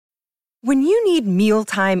When you need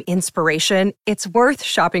mealtime inspiration, it's worth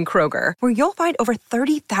shopping Kroger, where you'll find over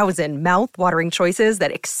 30,000 mouth-watering choices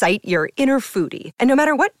that excite your inner foodie. And no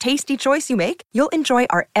matter what tasty choice you make, you'll enjoy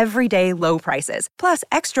our everyday low prices, plus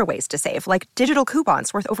extra ways to save, like digital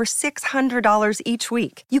coupons worth over $600 each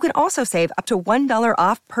week. You can also save up to $1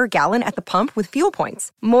 off per gallon at the pump with fuel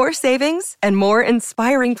points. More savings and more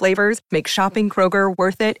inspiring flavors make shopping Kroger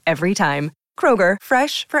worth it every time. Kroger,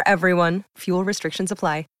 fresh for everyone. Fuel restrictions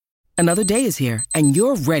apply. Another day is here, and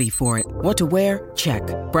you're ready for it. What to wear? Check.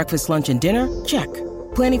 Breakfast, lunch, and dinner? Check.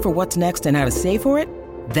 Planning for what's next and how to save for it?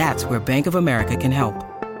 That's where Bank of America can help.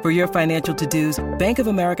 For your financial to-dos, Bank of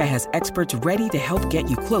America has experts ready to help get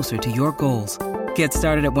you closer to your goals. Get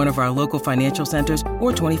started at one of our local financial centers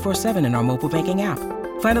or 24/7 in our mobile banking app.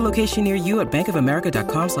 Find a location near you at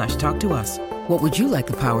bankofamerica.com/talktous. What would you like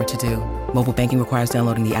the power to do? Mobile banking requires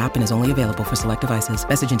downloading the app and is only available for select devices.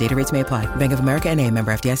 Message and data rates may apply. Bank of America N.A.,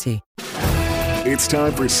 member FDIC. It's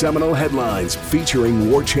time for Seminole Headlines,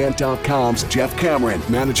 featuring WarChant.com's Jeff Cameron,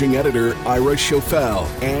 managing editor Ira Schofel,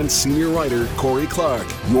 and senior writer Corey Clark.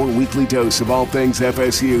 Your weekly dose of all things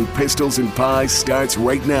FSU, pistols, and pies starts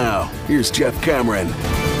right now. Here's Jeff Cameron.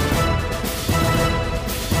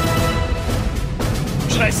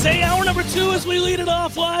 Should I say hour number 2 as we lead it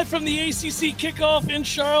off live from the ACC kickoff in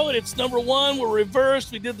Charlotte? It's number 1. We're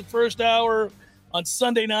reversed. We did the first hour on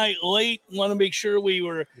Sunday night late. Want to make sure we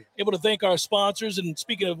were able to thank our sponsors. And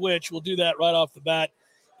speaking of which, we'll do that right off the bat.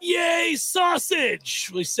 Yay,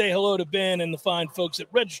 sausage! We say hello to Ben and the fine folks at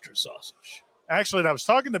Register Sausage. Actually, I was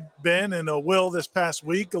talking to Ben and Will this past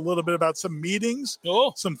week a little bit about some meetings,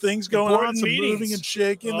 some things going on, some moving and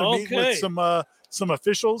shaking. They're meeting with some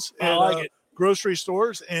officials at grocery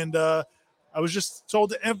stores, and I was just told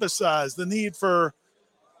to emphasize the need for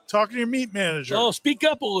talking to your meat manager. Oh, speak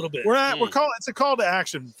up a little bit. It's a call to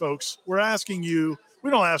action, folks. We're asking you.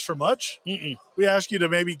 We don't ask for much. We ask you to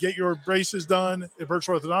maybe get your braces done at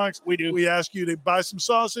Virtual Orthodontics. We do. We ask you to buy some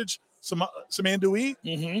sausage, some andouille,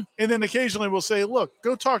 and then occasionally we'll say, look,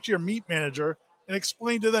 go talk to your meat manager and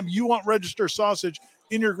explain to them you want Register Sausage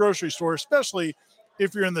in your grocery store, especially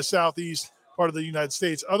if you're in the southeast part of the United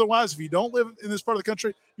States. Otherwise, if you don't live in this part of the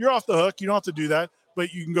country, you're off the hook. You don't have to do that,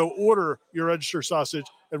 but you can go order your Register Sausage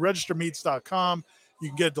at registermeats.com. You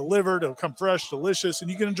can get it delivered. It'll come fresh, delicious,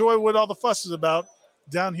 and you can enjoy what all the fuss is about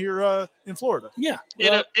down here in Florida. Yeah.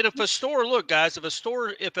 And if a store, look, guys, if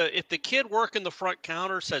the kid working the front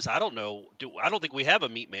counter says, I don't think we have a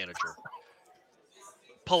meat manager,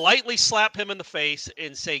 politely slap him in the face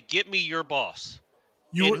and say, get me your boss.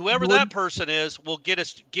 And whoever that person is will get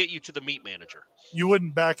you to the meat manager. You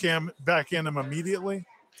wouldn't backhand him immediately?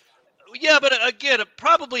 Yeah, but again,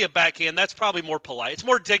 probably a backhand. That's probably more polite. It's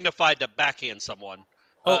more dignified to backhand someone,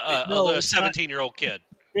 a 17-year-old kid.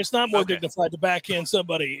 It's not more dignified to backhand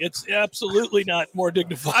somebody. It's absolutely not more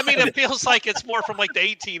dignified. I mean, it feels like it's more from like the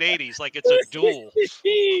 1880s, like it's a duel.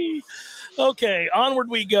 Okay, onward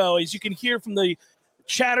we go. As you can hear from the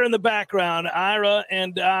chatter in the background, Ira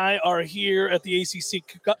and I are here at the ACC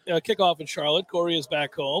kickoff in Charlotte. Corey is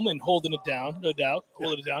back home and holding it down, no doubt,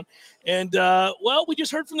 holding it down. And, we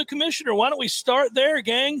just heard from the commissioner. Why don't we start there,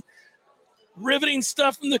 gang? Riveting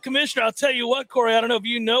stuff from the commissioner. I'll tell you what, Corey, I don't know if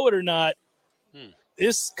you know it or not.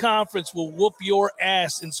 This conference will whoop your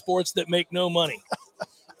ass in sports that make no money.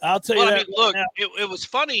 I'll tell you that. I mean, look, it was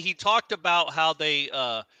funny. He talked about how they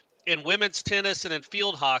in women's tennis and in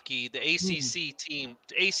field hockey, the ACC team,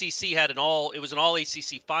 the ACC had it was an all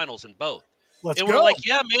ACC finals in both. We're like,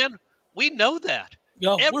 yeah, man, we know that.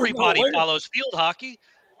 Everybody follows field hockey.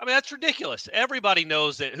 I mean, that's ridiculous. Everybody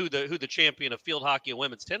knows that who the champion of field hockey and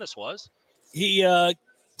women's tennis was. He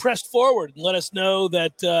pressed forward and let us know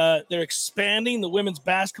that they're expanding the women's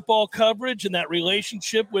basketball coverage, and that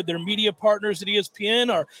relationship with their media partners at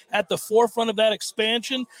ESPN are at the forefront of that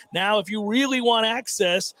expansion. Now, if you really want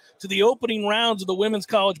access to the opening rounds of the women's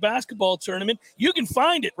college basketball tournament, you can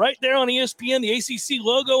find it right there on ESPN, the ACC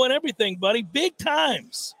logo and everything, buddy. Big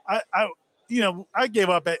times. I gave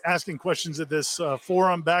up asking questions at this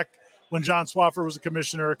forum back when John Swaffer was a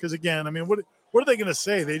commissioner because, again, I mean, what are they going to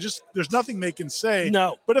say? There's nothing they can say.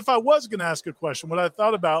 No. But if I was going to ask a question, what I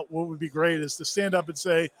thought about what would be great is to stand up and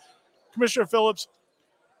say, Commissioner Phillips,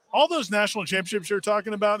 all those national championships you're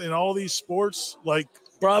talking about in all these sports, like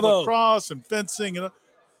lacrosse and fencing,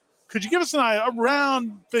 could you give us a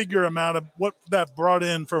round figure amount of what that brought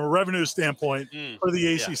in from a revenue standpoint for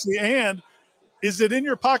the ACC? Yeah. And is it in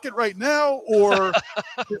your pocket right now, or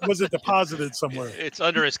was it deposited somewhere? It's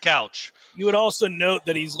under his couch. You would also note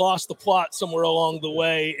that he's lost the plot somewhere along the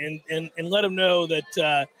way, and let him know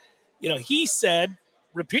that, he said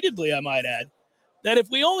repeatedly, I might add, that if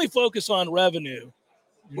we only focus on revenue,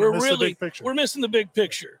 we're missing the big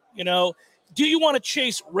picture. You know, do you want to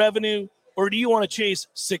chase revenue or do you want to chase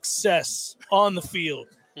success on the field?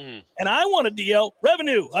 And I want to DL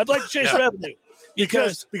revenue. I'd like to chase revenue.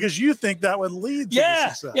 Because you think that would lead to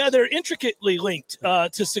success. Yeah, they're intricately linked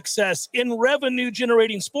to success in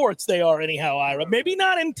revenue-generating sports. They are anyhow, Ira. Maybe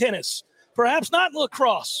not in tennis, perhaps not in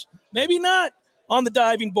lacrosse, maybe not on the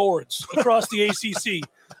diving boards across the ACC.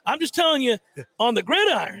 I'm just telling you, on the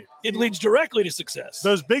gridiron, it leads directly to success.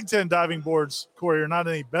 Those Big Ten diving boards, Corey, are not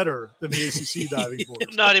any better than the ACC diving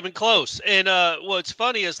boards. Not even close. And what's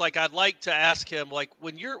funny is, like, I'd like to ask him, like,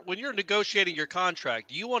 when you're negotiating your contract,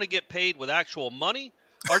 do you want to get paid with actual money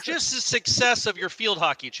or just the success of your field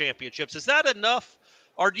hockey championships? Is that enough?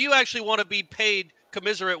 Or do you actually want to be paid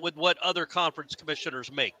commensurate with what other conference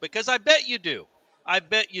commissioners make? Because I bet you do. I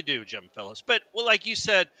bet you do, Jim Phillips. But, well, like you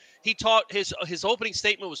said, he taught his opening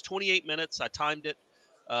statement was 28 minutes. I timed it.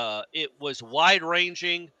 It was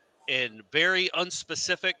wide-ranging and very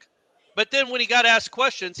unspecific. But then when he got asked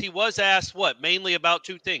questions, he was asked mainly about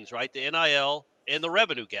two things, right? The NIL and the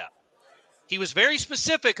revenue gap. He was very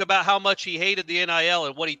specific about how much he hated the NIL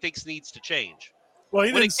and what he thinks needs to change. Well,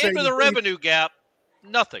 when it came to the revenue gap,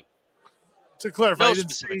 nothing. To clarify, he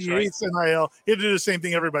didn't say he hates NIL. He did the same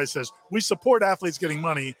thing everybody says. We support athletes getting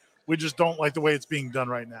money. We just don't like the way it's being done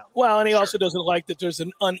right now. Well, and he also doesn't like that there's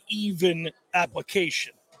an uneven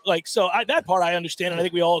application. Like, so that part I understand, and I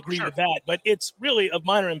think we all agree with that. But it's really of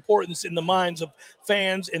minor importance in the minds of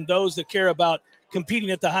fans and those that care about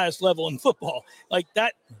competing at the highest level in football. Like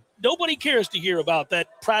that, nobody cares to hear about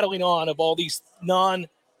that prattling on of all these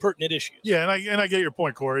non-pertinent issues. Yeah, and I get your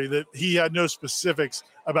point, Corey, that he had no specifics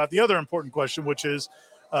about the other important question, which is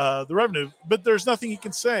the revenue. But there's nothing he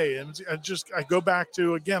can say. And I go back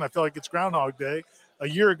to, again, I feel like it's Groundhog Day. A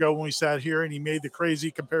year ago when we sat here and he made the crazy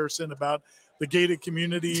comparison about the gated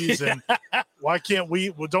communities and why can't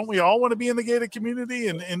we? Well, don't we all want to be in the gated community?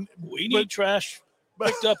 And we need trash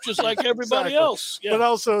picked up just like everybody else. Yeah. But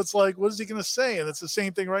also it's like, what is he going to say? And it's the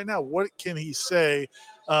same thing right now. What can he say?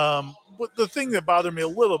 But the thing that bothered me a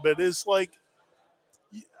little bit is like,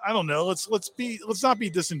 I don't know. Let's not be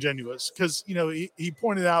disingenuous because he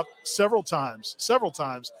pointed out several times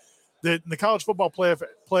that in the college football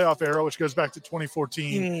playoff era, which goes back to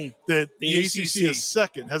 2014, that the ACC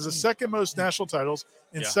has the second most national titles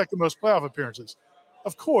and second most playoff appearances.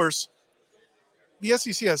 Of course, the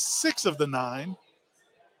SEC has 6 of the 9.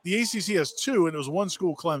 The ACC has 2, and it was one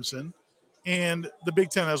school, Clemson, and the Big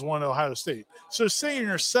Ten has 1, Ohio State. So saying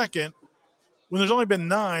you're second when there's only been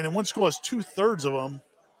 9 and one school has 2/3 of them,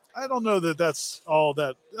 I don't know that that's all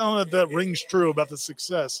that. I don't know if that rings true about the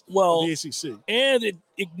success of the ACC. And it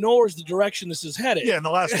ignores the direction this is headed. Yeah, in the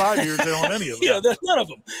last 5 years, they don't have any of them. Yeah, there's none of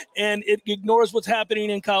them. And it ignores what's happening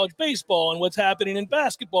in college baseball and what's happening in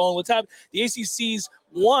basketball and what's happening. The ACC's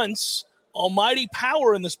once almighty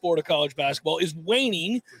power in the sport of college basketball is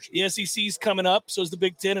waning. The SEC's coming up, so is the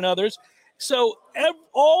Big Ten and others. So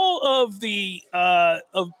all of the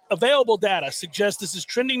available data suggests this is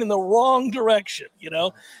trending in the wrong direction.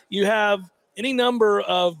 You have any number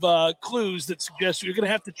of clues that suggest you're going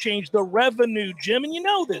to have to change the revenue, Jim, and you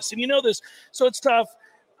know this. So it's tough.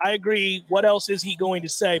 I agree. What else is he going to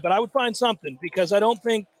say? But I would find something because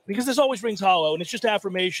this always rings hollow, and it's just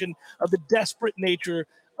affirmation of the desperate nature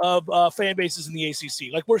of fan bases in the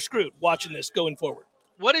ACC. Like, we're screwed watching this going forward.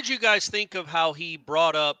 What did you guys think of how he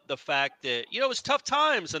brought up the fact that, it was tough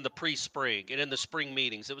times in the pre-spring and in the spring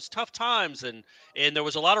meetings? It was tough times, and there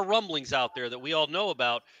was a lot of rumblings out there that we all know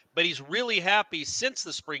about. But he's really happy since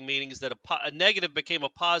the spring meetings that a negative became a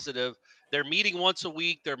positive. They're meeting once a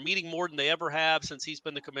week. They're meeting more than they ever have since he's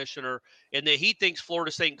been the commissioner, and that he thinks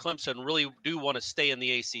Florida State and Clemson really do want to stay in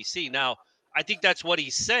the ACC. Now, I think that's what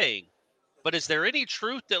he's saying. But is there any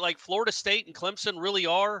truth that, like, Florida State and Clemson really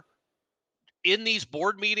are in these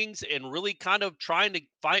board meetings and really kind of trying to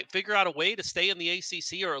figure out a way to stay in the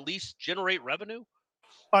ACC or at least generate revenue?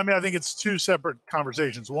 I mean, I think it's two separate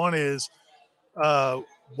conversations. One is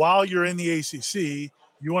while you're in the ACC,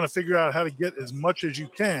 you want to figure out how to get as much as you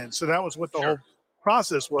can. So that was what the whole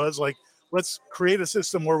process was. Like, let's create a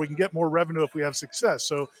system where we can get more revenue if we have success.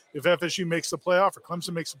 So if FSU makes the playoff or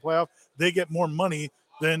Clemson makes the playoff, they get more money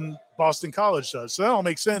than Boston College does. So that all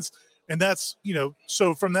makes sense. And that's,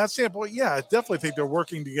 so from that standpoint, yeah, I definitely think they're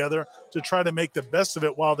working together to try to make the best of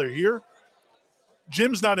it while they're here.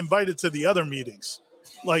 Jim's not invited to the other meetings.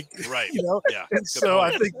 Right. Yeah. And so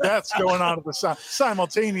I think that's going on at the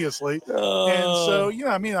simultaneously. And so,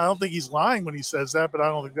 I don't think he's lying when he says that, but I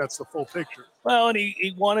don't think that's the full picture. Well, and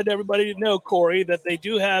he wanted everybody to know, Corey, that they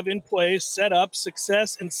do have in place set up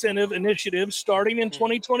success incentive initiatives starting in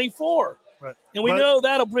 2024. Right. And we know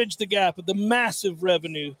that'll bridge the gap of the massive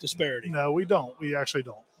revenue disparity. No, we don't. We actually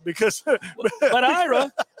don't. Because but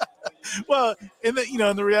Ira. Well, and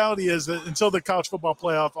the reality is that until the college football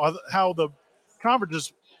playoff, how the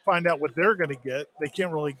conferences find out what they're going to get, they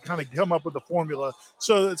can't really kind of come up with a formula.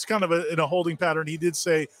 So it's kind of in a holding pattern. He did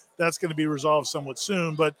say that's going to be resolved somewhat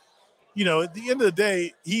soon. But, at the end of the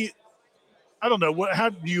day, I don't know. How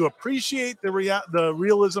do you appreciate the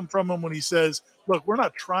realism from him when he says, look, we're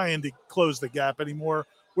not trying to close the gap anymore.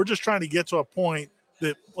 We're just trying to get to a point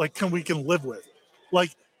that, like, we can live with.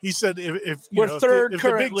 Like he said, if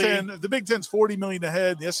the Big Ten's $40 million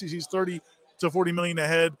ahead, the SEC's 30 to $40 million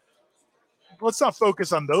ahead, let's not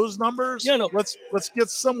focus on those numbers. Yeah, no. Let's get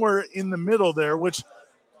somewhere in the middle there, which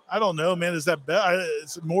I don't know, man. Is that better?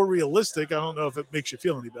 It's more realistic. I don't know if it makes you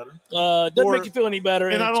feel any better. Doesn't make you feel any better.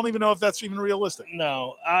 And I don't even know if that's even realistic.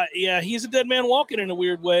 No. Yeah, he's a dead man walking in a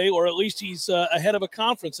weird way, or at least he's ahead of a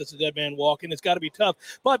conference that's a dead man walking. It's got to be tough.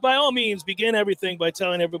 But by all means, begin everything by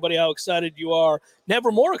telling everybody how excited you are.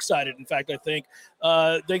 Never more excited, in fact, I think,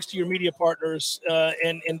 thanks to your media partners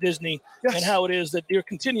and Disney, yes, and how it is that you're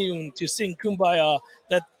continuing to sing Kumbaya,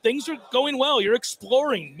 that things are going well. You're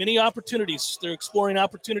exploring many opportunities. They're exploring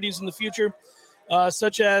opportunities in the future,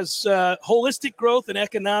 such as holistic growth and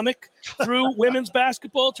economic through women's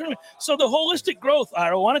basketball tournament. So the holistic growth,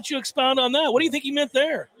 Ira, why don't you expound on that? What do you think he meant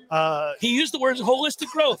there? He used the words holistic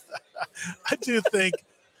growth. I do think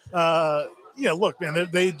look, man,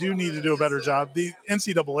 they do need to do a better job. The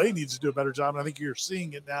NCAA needs to do a better job, and I think you're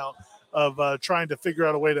seeing it now of trying to figure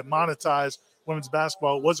out a way to monetize women's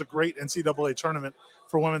basketball. It was a great NCAA tournament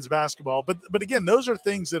for women's basketball. But again, those are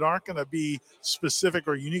things that aren't going to be specific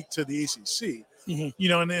or unique to the ACC.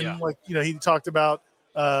 Mm-hmm. He talked about,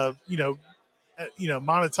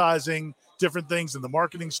 monetizing different things in the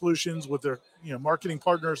marketing solutions with their, marketing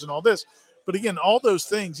partners and all this. But again, all those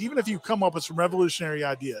things, even if you come up with some revolutionary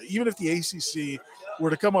idea, even if the ACC were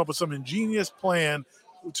to come up with some ingenious plan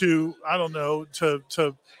to, I don't know, to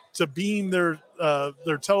beam their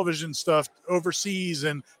television stuff overseas,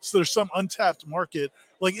 and so there's some untapped market,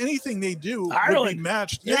 like anything they do would be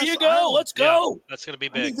matched. There you go. Ireland. Let's go. Yeah, that's going to be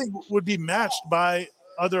big. Anything would be matched by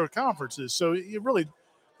other conferences. So it really,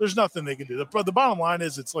 there's nothing they can do. The bottom line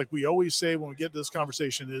is, it's like we always say when we get to this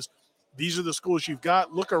conversation is, these are the schools you've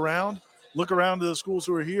got. Look around to the schools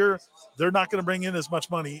who are here. They're not going to bring in as much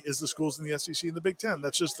money as the schools in the SEC and the Big Ten.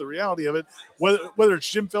 That's just the reality of it. Whether it's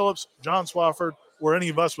Jim Phillips, John Swofford, or any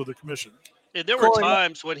of us with the commission. And there were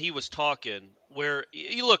times when he was talking where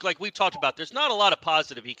you look, like we've talked about, there's not a lot of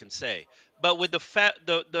positive he can say. But with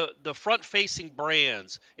the front-facing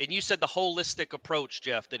brands, and you said the holistic approach,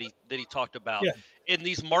 Jeff, that he talked about, in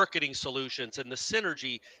these marketing solutions and the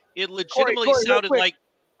synergy, it legitimately sounded like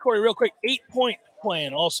Corey, real quick, 8-point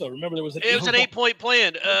plan. Also, remember there was an 8-point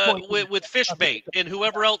plan with Fishbait and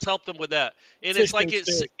whoever else helped him with that. And it's like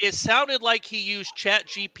it sounded like he used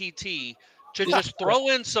ChatGPT to just throw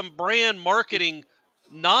in some brand marketing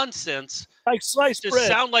nonsense, like sliced bread,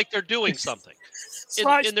 sound like they're doing something.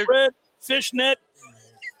 Sliced bread, fishnet.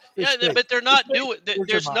 Yeah, but they're not doing.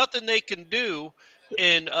 There's nothing they can do.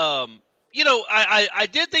 And I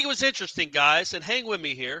did think it was interesting, guys, and hang with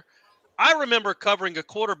me here. I remember covering a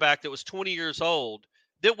quarterback that was 20 years old,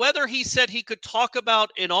 that whether he said he could talk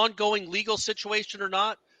about an ongoing legal situation or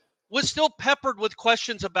not, was still peppered with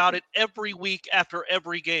questions about it every week after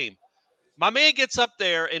every game. My man gets up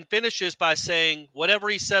there and finishes by saying whatever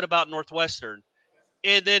he said about Northwestern,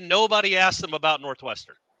 and then nobody asked him about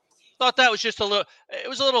Northwestern. Thought that was just a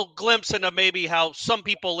little glimpse into maybe how some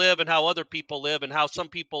people live and how other people live, and how some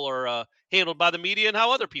people are handled by the media and how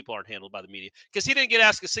other people aren't handled by the media. Because he didn't get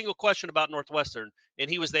asked a single question about Northwestern, and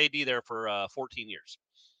he was the AD there for 14 years.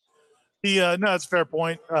 No, it's a fair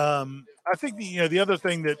point. I think the other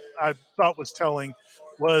thing that I thought was telling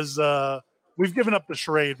was we've given up the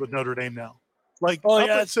charade with Notre Dame now. Like up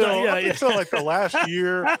until like the last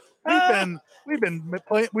year,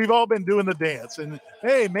 we've all been doing the dance, and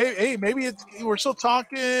maybe we're still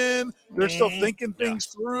talking. They're still thinking things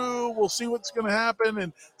through. We'll see what's going to happen.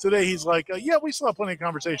 And today he's like, we still have plenty of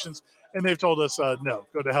conversations, and they've told us no,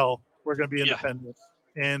 go to hell. We're going to be independent.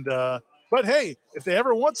 And but hey, if they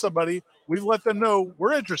ever want somebody, we've let them know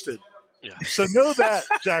we're interested. Yeah. So know that,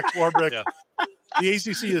 Jack Warbrick, the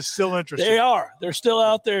ACC is still interested. They are. They're still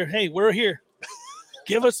out there. Hey, we're here.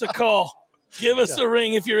 Give us a call. Give us a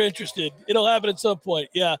ring if you're interested. It'll happen at some point.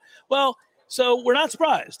 Yeah. Well, so we're not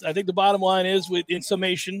surprised. I think the bottom line is, in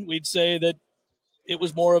summation, we'd say that it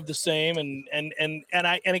was more of the same. And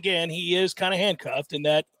again, he is kind of handcuffed in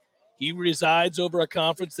that he resides over a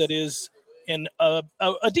conference that is in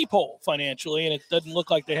a deep hole financially, and it doesn't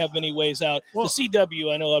look like they have many ways out. Well, the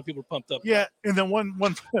CW, I know a lot of people are pumped up. Yeah, and then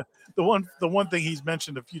the one thing he's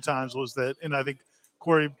mentioned a few times was that, and I think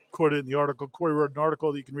Corey quoted in the article. Corey wrote an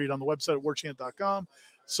article that you can read on the website at warchant.com,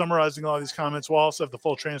 summarizing all these comments. We'll also have the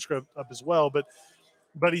full transcript up as well.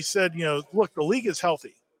 But he said, look, the league is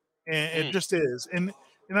healthy, and it just is. And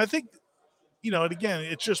I think, and again,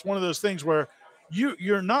 it's just one of those things where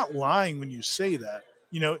you're not lying when you say that.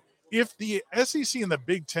 If the SEC and the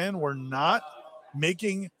Big Ten were not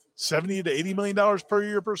making $70 to $80 million per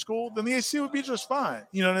year per school, then the ACC would be just fine.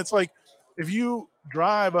 And it's like, if you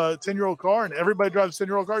drive a 10-year-old car and everybody drives a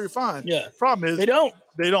 10-year-old car, you're fine. Yeah. Problem is they don't.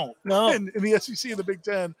 No. And the SEC and the Big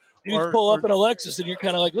Ten, you pull up in a Lexus and you're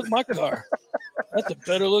kind of like, look, my car. That's a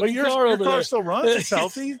better looking car over there. Your car still runs. It's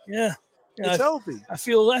healthy. Yeah. It's healthy. I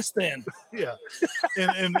feel less than. Yeah.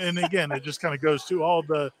 And again, it just kind of goes to all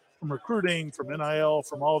from recruiting, from NIL,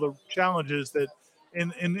 from all the challenges that,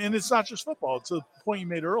 and it's not just football. It's a point you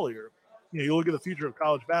made earlier. You look at the future of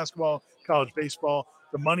college basketball, college baseball,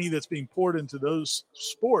 the money that's being poured into those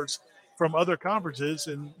sports from other conferences,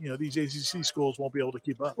 and these ACC schools won't be able to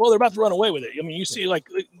keep up. Well, they're about to run away with it. I mean, you see, like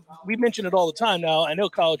we mention it all the time now. I know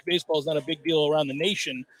college baseball is not a big deal around the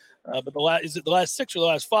nation, but the last 6 or the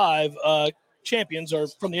last 5 champions are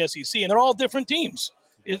from the SEC, and they're all different teams.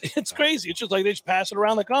 It's crazy. It's just like they just pass it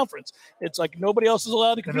around the conference. It's like nobody else is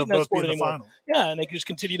allowed to compete in that sport anymore. Yeah, and they can just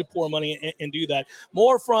continue to pour money and do that.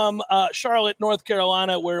 More from Charlotte, North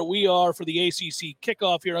Carolina, where we are for the ACC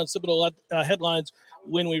kickoff here on Seminole Headlines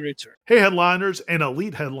when we return. Hey, headliners and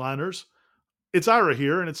elite headliners. It's Ira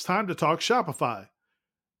here, and it's time to talk Shopify.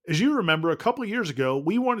 As you remember, a couple of years ago,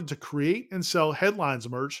 we wanted to create and sell headlines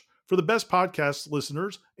merch for the best podcast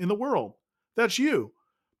listeners in the world. That's you.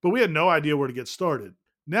 But we had no idea where to get started.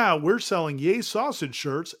 Now we're selling Yay Sausage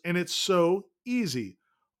shirts, and it's so easy.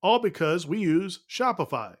 All because we use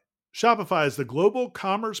Shopify. Shopify is the global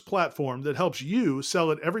commerce platform that helps you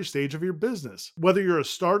sell at every stage of your business. Whether you're a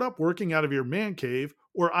startup working out of your man cave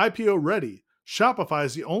or IPO ready, Shopify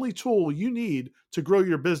is the only tool you need to grow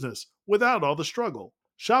your business without all the struggle.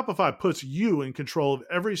 Shopify puts you in control of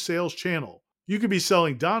every sales channel. You could be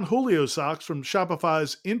selling Don Julio socks from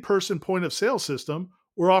Shopify's in-person point-of-sale system,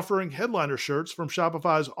 or offering headliner shirts from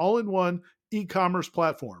Shopify's all-in-one e-commerce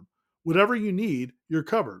platform. Whatever you need, you're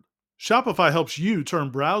covered. Shopify helps you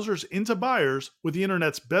turn browsers into buyers with the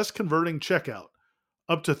internet's best converting checkout,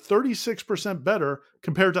 up to 36% better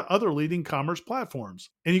compared to other leading commerce platforms.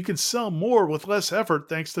 And you can sell more with less effort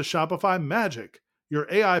thanks to Shopify Magic, your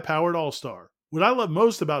AI-powered all-star. What I love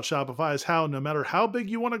most about Shopify is how, no matter how big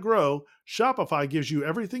you want to grow, Shopify gives you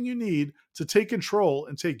everything you need to take control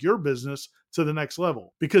and take your business to the next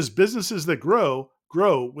level. Because businesses that grow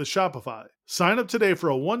with Shopify. Sign up today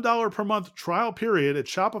for a $1 per month trial period at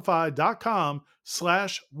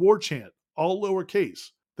shopify.com/warchant, all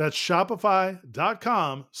lowercase. That's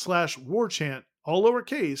shopify.com/warchant, all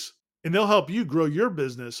lowercase, and they'll help you grow your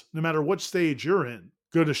business no matter what stage you're in.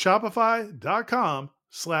 Go to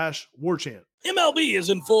shopify.com/warchant. MLB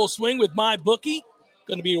is in full swing with MyBookie.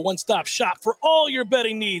 Going to be your one-stop shop for all your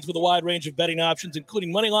betting needs with a wide range of betting options,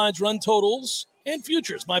 including money lines, run totals, and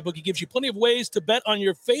futures. MyBookie gives you plenty of ways to bet on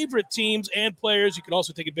your favorite teams and players. You can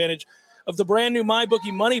also take advantage of the brand new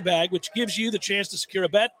MyBookie Money Bag, which gives you the chance to secure a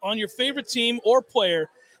bet on your favorite team or player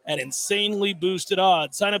at insanely boosted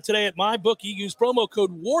odds. Sign up today at MyBookie. Use promo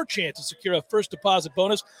code WARCHANT to secure a first deposit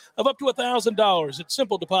bonus of up to $1,000. It's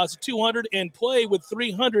simple. Deposit $200 and play with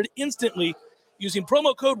 $300 instantly using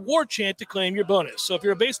promo code WARCHANT to claim your bonus. So if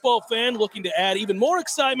you're a baseball fan looking to add even more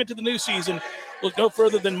excitement to the new season, look no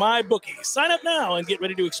further than MyBookie. Sign up now and get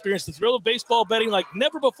ready to experience the thrill of baseball betting like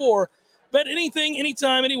never before. Bet anything,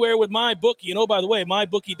 anytime, anywhere with MyBookie. And oh, by the way,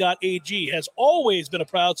 MyBookie.ag has always been a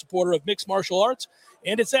proud supporter of mixed martial arts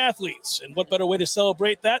and its athletes. And what better way to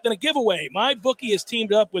celebrate that than a giveaway? MyBookie has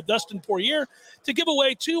teamed up with Dustin Poirier to give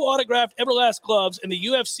away 2 autographed Everlast gloves and the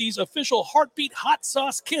UFC's official Heartbeat Hot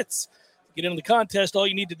Sauce kits. To get into the contest, all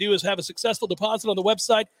you need to do is have a successful deposit on the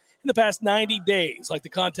website in the past 90 days. Like the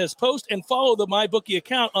contest post and follow the MyBookie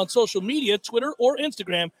account on social media, Twitter or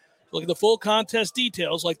Instagram. To look at the full contest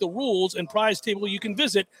details like the rules and prize table, you can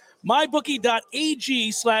visit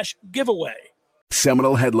mybookie.ag/giveaway.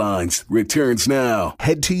 Seminole Headlines returns now.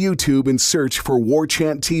 Head to YouTube and search for War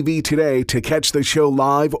Chant TV today to catch the show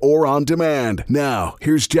live or on demand. Now,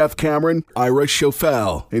 here's Jeff Cameron, Ira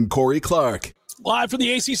Schofel, and Corey Clark. Live from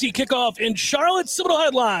the ACC kickoff in Charlotte. Seminole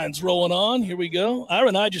Headlines rolling on. Here we go. Ira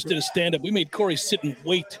and I just did a stand-up. We made Corey sit and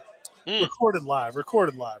wait. Recorded live, right?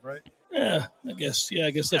 Yeah, I guess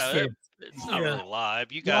that's fair. It's not really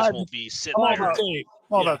live. You guys won't be sitting there.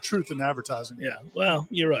 All about truth in advertising. Yeah, well,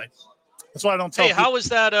 you're right. That's why I don't tell people. How was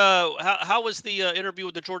that? How was the interview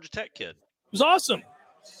with the Georgia Tech kid? It was awesome.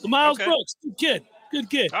 Miles Brooks, good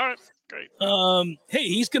kid. All right, great. Hey,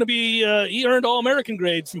 he's going to be he earned All-American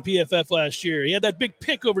grades from PFF last year. He had that big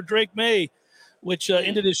pick over Drake May, which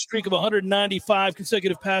ended his streak of 195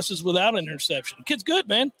 consecutive passes without an interception. Kid's good,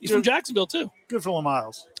 man. He's from Jacksonville too. Good for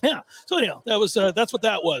Miles. Yeah. So anyhow, that was that's what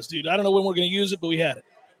that was, dude. I don't know when we're going to use it, but we had it.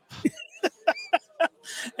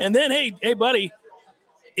 And then, hey, buddy,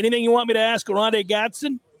 anything you want me to ask Oronde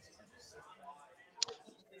Gadsden?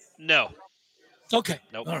 No. Okay.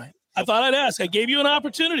 Nope. All right. I thought I'd ask. I gave you an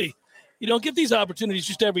opportunity. You don't get these opportunities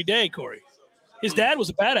just every day, Corey. His dad was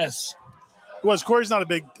a badass. Corey's not a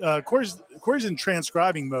big Corey's in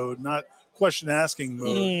transcribing mode, not question asking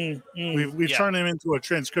mode. We've turned him into a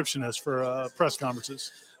transcriptionist for press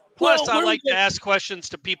conferences. Plus, I like to ask questions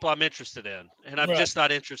to people I'm interested in, and I'm just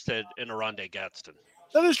not interested in Oronde Gadsden.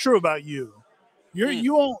 That is true about you.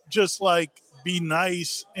 You won't just like be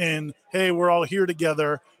nice and, hey, we're all here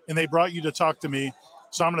together and they brought you to talk to me,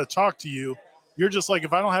 so I'm going to talk to you. You're just like,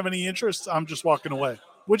 if I don't have any interest, I'm just walking away.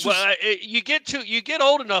 You get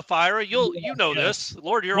old enough, Ira. You know this.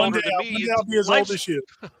 Lord, you're older than me. I'll be as old as you.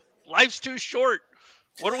 Life's too short.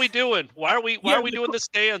 What are we doing? Why are we doing this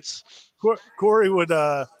dance? Corey would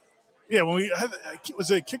when we had,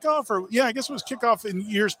 was it kickoff or I guess it was kickoff in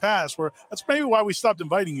years past, where that's maybe why we stopped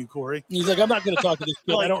inviting you, Corey. He's like, I'm not going to talk to this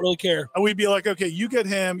kid. I don't really care. And we'd be like, okay, you get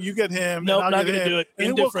him. No, not going to do it.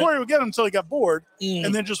 And Corey would get him until he got bored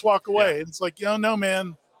and then just walk away. Yeah. It's like, no,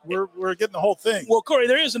 man, we're getting the whole thing. Well, Corey,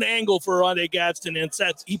 there is an angle for Oronde Gadsden, and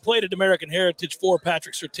it's he played at American Heritage for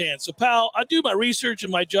Patrick Surtain. So, pal, I do my research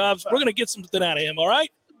and my jobs. We're going to get something out of him, all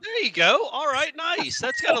right? There you go. All right, nice.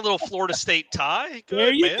 That's got a little Florida State tie. Good,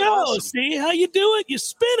 there you man. go. Awesome. See how you do it? You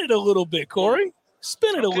spin it a little bit, Corey.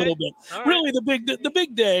 Spin it a little bit. All really, the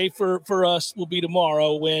big day for us will be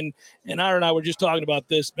tomorrow when, and Ira and I were just talking about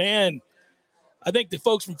this, man. I think the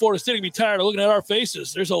folks from Florida State will be tired of looking at our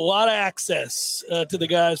faces. There's a lot of access to the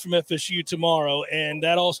guys from FSU tomorrow, and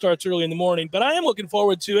that all starts early in the morning. But I am looking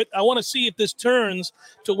forward to it. I want to see if this turns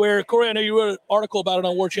to where, Corey, I know you wrote an article about it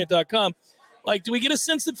on warchant.com. Like, do we get a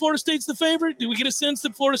sense that Florida State's the favorite? Do we get a sense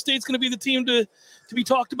that Florida State's going to be the team to be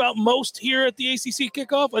talked about most here at the ACC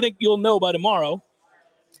kickoff? I think you'll know by tomorrow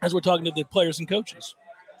as we're talking to the players and coaches.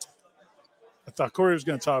 I thought Corey was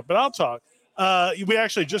going to talk, but I'll talk. We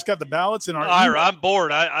actually just got the ballots in our Ira, I'm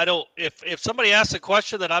bored. I don't – if somebody asks a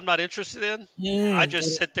question that I'm not interested in, I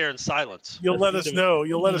just sit there in silence. You'll let us know.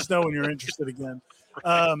 You'll let us know when you're interested again.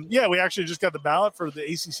 We actually just got the ballot for the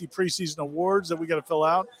ACC preseason awards that we got to fill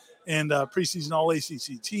out. And preseason all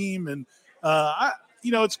ACC team. And,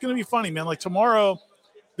 it's going to be funny, man. Like tomorrow,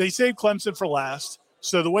 they saved Clemson for last.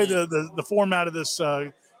 So the way the format of this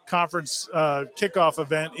conference kickoff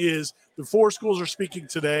event is the four schools are speaking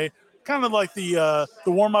today, kind of like the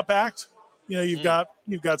warm-up act. You've got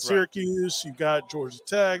Syracuse, you've got Georgia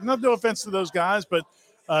Tech. No offense to those guys, but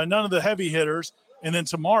none of the heavy hitters. And then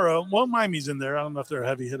tomorrow, Miami's in there. I don't know if they're a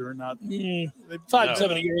heavy hitter or not.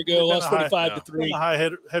 5-7 a year ago, lost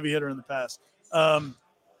 45-3. Heavy hitter in the past.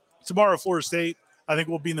 Tomorrow, Florida State, I think,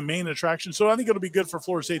 will be the main attraction. So I think it'll be good for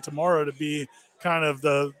Florida State tomorrow to be kind of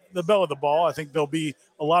the belle of the ball. I think there'll be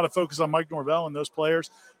a lot of focus on Mike Norvell and those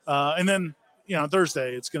players. And then,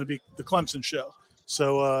 Thursday, it's going to be the Clemson show.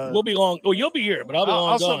 So we'll be long. Well, you'll be here, but I'll be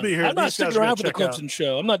long still gone. be here. I'm not sticking around for the Clemson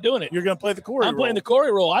show. I'm not doing it. You're going to play the Corey role. I'm playing the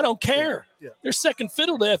Corey role. I don't care. Yeah. They're second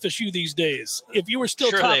fiddle to FSU these days. If you were still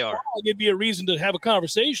sure top they are. ball, it'd be a reason to have a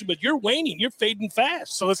conversation, but you're waning. You're fading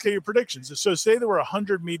fast. So let's get your predictions. So say there were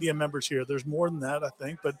 100 media members here. There's more than that, I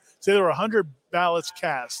think. But say there were 100 ballots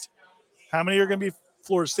cast. How many are going to be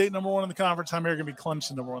Florida State number one in the conference? How many are going to be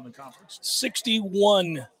Clemson number one in the conference?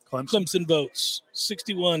 61 Clemson votes.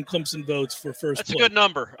 61 Clemson votes for first That's place. a good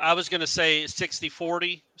number. I was going to say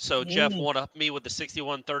 60-40, so Jeff won up me with the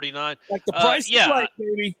 61-39. Like the price is right,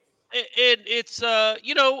 baby. And it's,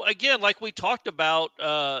 again, like we talked about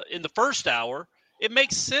in the first hour, it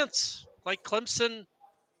makes sense. Like Clemson's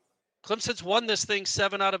won this thing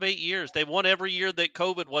 7 out of 8 years. They won every year that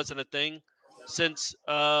COVID wasn't a thing since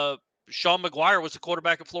Sean McGuire was the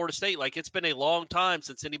quarterback of Florida State. Like, it's been a long time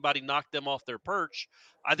since anybody knocked them off their perch.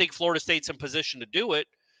 I think Florida State's in position to do it,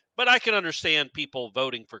 but I can understand people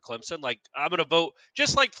voting for Clemson. Like, I'm going to vote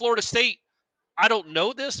just like Florida State. I don't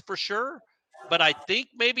know this for sure, but I think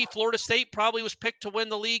maybe Florida State probably was picked to win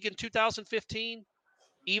the league in 2015,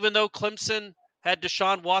 even though Clemson had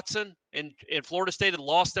Deshaun Watson and Florida State had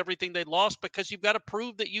lost everything they lost, because you've got to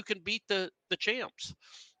prove that you can beat the champs.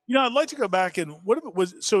 I'd like to go back and what if it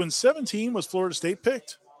was so in 17 was Florida State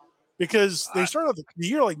picked? Because they started the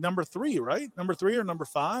year like number 3, right? Number 3 or number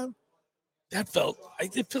 5? it felt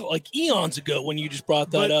like eons ago when you just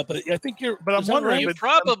brought that up. I think you're. But I'm wondering. You're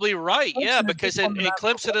probably right. Yeah, because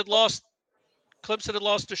Clemson had lost. Clemson had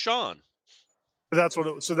lost to Sean. That's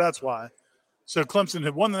what. So that's why. So Clemson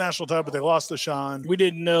had won the national title, but they lost to Sean. We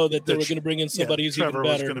didn't know that they were going to bring in somebody who's Trevor even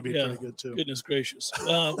better. was going to be pretty good too. Goodness gracious!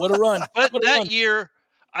 What a run! But year,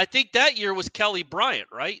 I think that year was Kelly Bryant,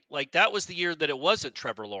 right? Like that was the year that it wasn't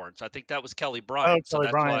Trevor Lawrence. I think that was Kelly Bryant. Kelly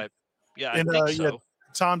Bryant. I think so. Yeah,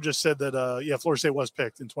 Tom just said that. Florida State was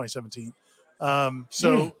picked in 2017.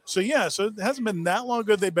 So it hasn't been that long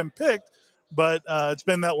ago they've been picked, but it's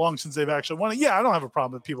been that long since they've actually won it. Yeah, I don't have a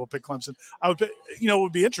problem if people pick Clemson. I would, it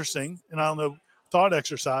would be interesting, and I don't know, thought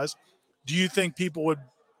exercise. Do you think people would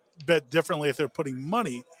bet differently if they're putting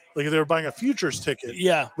money, like if they were buying a futures ticket,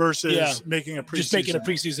 versus making a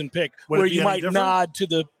preseason pick, where you might nod to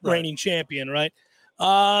the reigning champion, right?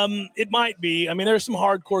 It might be. I mean, there's some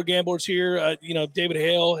hardcore gamblers here. David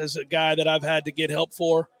Hale is a guy that I've had to get help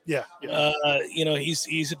for. Yeah.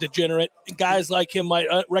 He's a degenerate. Guys like him might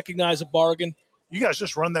recognize a bargain. You guys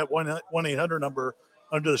just run that 1-800 number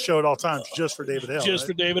under the show at all times just for David Hale.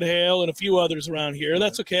 For David Hale and a few others around here.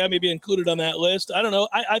 That's okay. I may be included on that list. I don't know.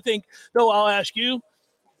 I think, though, I'll ask you.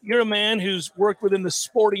 You're a man who's worked within the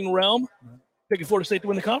sporting realm. Picking Florida State to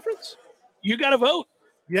win the conference. You got to vote.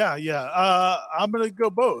 Yeah. I'm going to go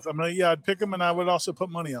both. I'd pick them, and I would also put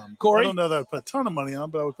money on them. Corey? I don't know that I'd put a ton of money on them,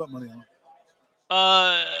 but I would put money on them.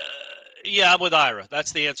 I'm with Ira.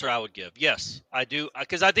 That's the answer I would give. Yes, I do.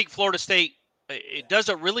 Because I think Florida State, it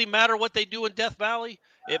doesn't really matter what they do in Death Valley.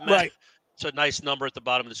 Right. It's a nice number at the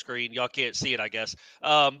bottom of the screen. Y'all can't see it, I guess.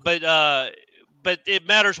 But it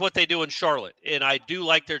matters what they do in Charlotte. And I do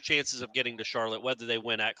like their chances of getting to Charlotte, whether they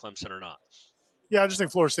win at Clemson or not. Yeah, I just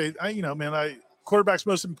think Florida State, quarterback's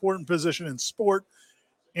most important position in sport.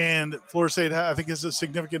 And Florida State, I think, is a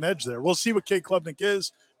significant edge there. We'll see what Kate Klubnik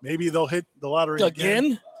is. Maybe they'll hit the lottery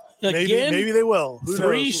again. Maybe they will. Who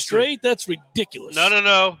Three knows? Straight? That's ridiculous.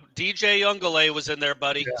 No. DJ Ungale was in there,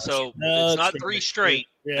 buddy. Yeah. So it's not three straight.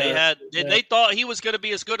 Yeah. They thought he was going to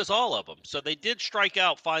be as good as all of them. So they did strike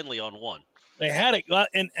out finally on one. They had it,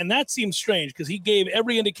 and that seems strange because he gave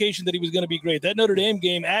every indication that he was going to be great. That Notre Dame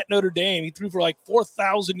game at Notre Dame, he threw for like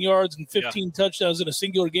 4,000 yards and 15 touchdowns in a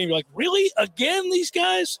singular game. You're like, really? Again, these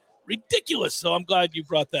guys? Ridiculous. So I'm glad you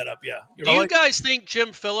brought that up. Yeah. Do you guys think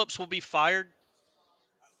Jim Phillips will be fired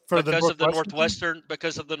because of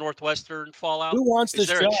the Northwestern fallout? Who wants this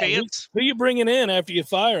job? Is there a chance? Who are you bringing in after you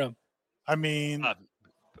fire him?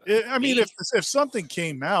 If something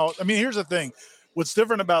came out, here's the thing. What's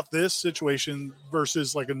different about this situation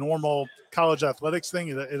versus like a normal college athletics thing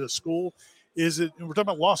at a school is we're talking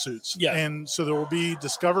about lawsuits. Yeah. And so there will be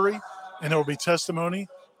discovery and there will be testimony.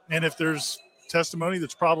 And if there's testimony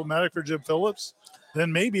that's problematic for Jim Phillips,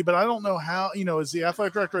 then maybe, but I don't know how, is the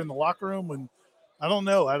athletic director in the locker room when I don't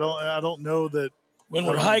know. I don't know that when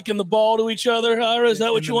we're hiking the ball to each other, Ira, is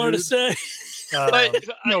that what you wanted to say? But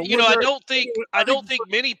I don't think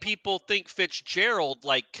many people think Fitzgerald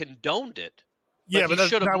condoned it. Yeah, but he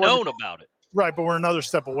should have known about it. Right, but we're another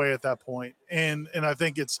step away at that point. And I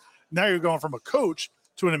think it's now you're going from a coach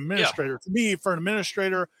to an administrator. To me, for an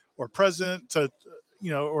administrator or president to,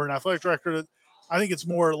 or an athletic director, I think it's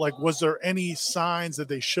more like, was there any signs that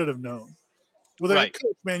they should have known? Well, right.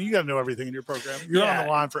 Coach, man, you got to know everything in your program. You're on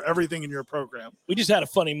the line for everything in your program. We just had a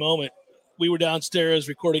funny moment. We were downstairs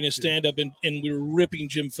recording a stand-up, and we were ripping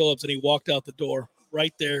Jim Phillips, and he walked out the door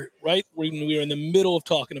right there, right when we were in the middle of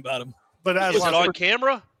talking about him. But was it on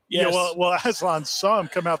camera? Yes. Yeah, well, Aslan saw him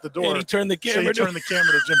come out the door. And he turned the camera. Turned the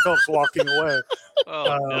camera to Jim Phillips walking away.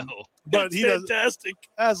 No. But he fantastic.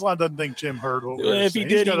 Aslan doesn't think Jim heard what we were if he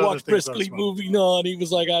did, he walked briskly moving on. He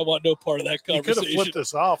was like, I want no part of that conversation. He could have flipped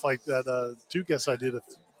us off like that two-guess I did.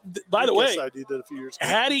 By the way, I did a few years ago.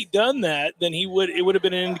 Had he done that, then it would have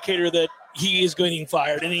been an indicator that he is getting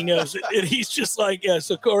fired, and he knows it. And he's just like, yeah.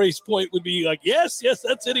 So Corey's point would be like, yes,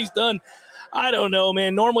 that's it. He's done. I don't know,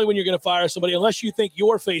 man. Normally when you're going to fire somebody, unless you think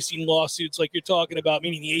you're facing lawsuits like you're talking about,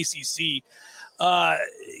 meaning the ACC,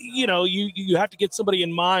 you have to get somebody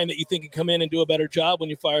in mind that you think can come in and do a better job when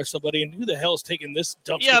you fire somebody. And who the hell is taking this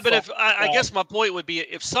dumpster? Yeah, but I guess my point would be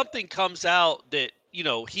if something comes out that,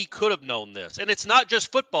 he could have known this. And it's not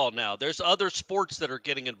just football now. There's other sports that are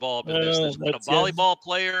getting involved in this. There's been a volleyball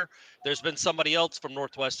player. There's been somebody else from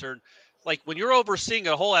Northwestern. Like when you're overseeing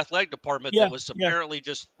a whole athletic department that was apparently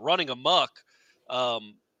just running amok,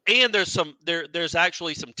 and there's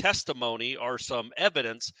actually some testimony or some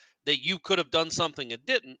evidence that you could have done something and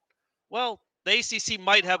didn't. Well, the ACC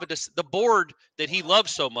might have the board that he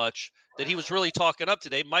loves so much that he was really talking up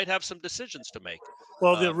today might have some decisions to make.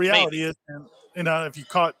 Well, the reality is, and if you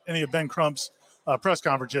caught any of Ben Crump's press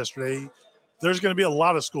conference yesterday, there's going to be a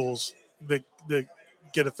lot of schools that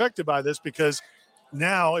get affected by this, because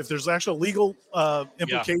now if there's actual legal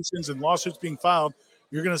implications and lawsuits being filed,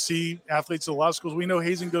 you're going to see athletes at a lot of schools. We know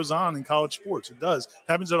hazing goes on in college sports. It does. It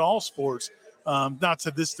happens in all sports. Not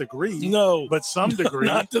to this degree. No. But some degree.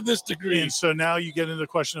 Not to this degree. And so now you get into the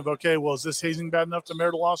question of, okay, well, is this hazing bad enough to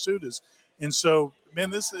merit a lawsuit? And so,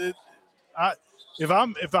 man, if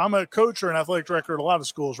I'm a coach or an athletic director at a lot of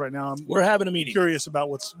schools right now, we're having a meeting. Curious about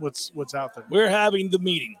what's out there. We're having the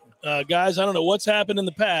meeting. Guys, I don't know what's happened in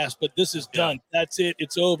the past, but this is done. That's it.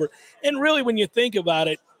 It's over. And really, when you think about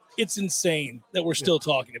it, it's insane that we're still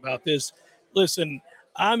talking about this. Listen,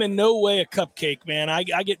 I'm in no way a cupcake, man. I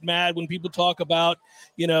get mad when people talk about,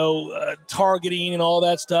 targeting and all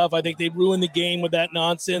that stuff. I think they ruin the game with that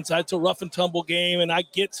nonsense. It's a rough and tumble game, and I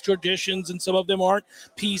get traditions, and some of them aren't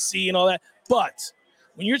PC and all that. But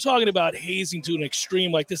when you're talking about hazing to an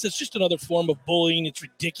extreme like this, it's just another form of bullying. It's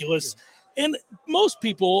ridiculous. And most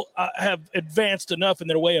people have advanced enough in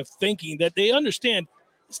their way of thinking that they understand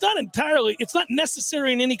it's not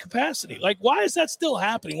necessary in any capacity. Like, why is that still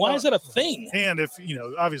happening? Why is that a thing? And if,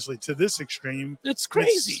 obviously to this extreme, it's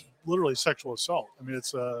crazy. It's literally sexual assault. I mean,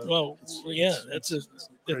 it's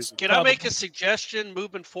Can I make a suggestion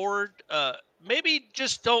moving forward? Maybe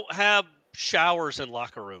just don't have showers in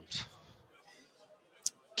locker rooms.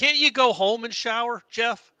 Can't you go home and shower,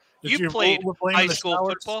 Jeff? You played high school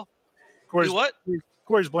football.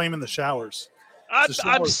 Corey's blaming the showers.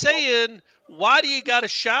 I'm saying, why do you got to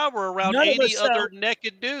shower around 80 other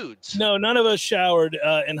naked dudes? No, none of us showered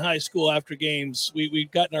in high school after games. We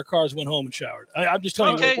got in our cars, went home, and showered. I'm just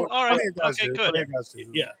telling you. Okay, all right. Okay, good.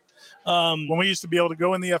 Yeah. When we used to be able to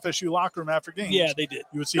go in the FSU locker room after games. Yeah, they did.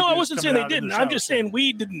 You would see. No, I wasn't saying they didn't. I'm just saying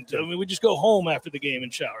we didn't. I mean, we just go home after the game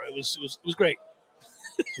and shower. It was great.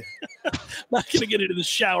 Not going to get into the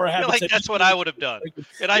shower. I feel like that's what I would have done.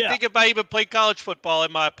 And I think if I even played college football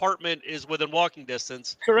and my apartment is within walking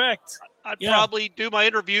distance, correct, I'd probably do my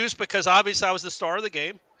interviews, because obviously I was the star of the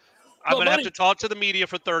game. I'm going to have to talk to the media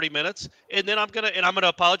for 30 minutes, and then I'm going to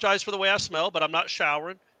apologize for the way I smell, but I'm not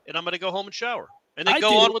showering, and I'm going to go home and shower, and then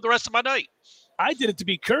go on with the rest of my night. I did it to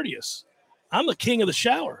be courteous. I'm the king of the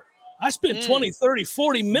shower. I spent 20, 30,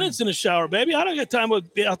 40 minutes in the shower, baby. I don't got time to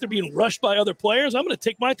be out there being rushed by other players. I'm going to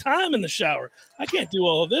take my time in the shower. I can't do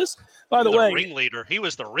all of this. By the way, ringleader. He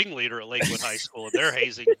was the ringleader at Lakewood High School in their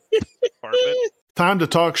hazing department. Time to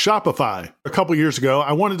talk Shopify. A couple years ago,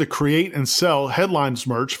 I wanted to create and sell Headlines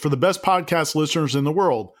merch for the best podcast listeners in the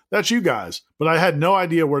world. That's you guys. But I had no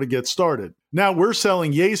idea where to get started. Now we're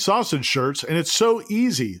selling Yay Sausage shirts, and it's so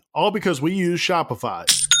easy, all because we use Shopify.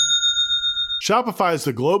 Shopify is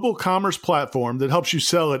the global commerce platform that helps you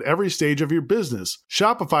sell at every stage of your business.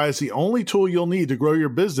 Shopify is the only tool you'll need to grow your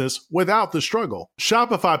business without the struggle.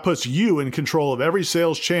 Shopify puts you in control of every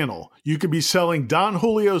sales channel. You could be selling Don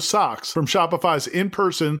Julio socks from Shopify's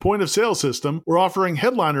in-person point-of-sale system, or offering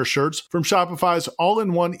Headliner shirts from Shopify's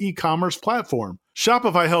all-in-one e-commerce platform.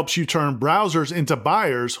 Shopify helps you turn browsers into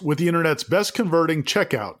buyers with the internet's best converting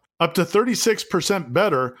checkout, up to 36%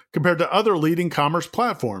 better compared to other leading commerce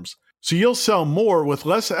platforms. So you'll sell more with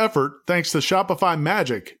less effort thanks to Shopify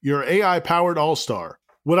Magic, your AI-powered all-star.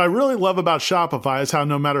 What I really love about Shopify is how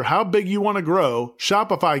no matter how big you want to grow,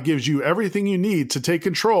 Shopify gives you everything you need to take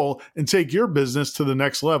control and take your business to the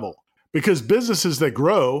next level. Because businesses that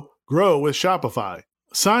grow, grow with Shopify.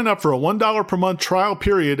 Sign up for a $1 per month trial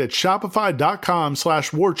period at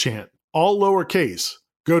shopify.com/warchant, all lowercase.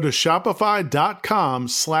 Go to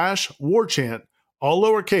shopify.com/warchant, all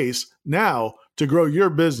lowercase, now to grow your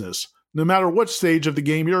business, no matter what stage of the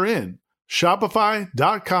game you're in.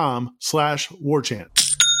 Shopify.com/warchant.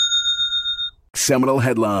 Seminole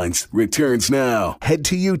Headlines returns now. Head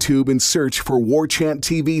to YouTube and search for War Chant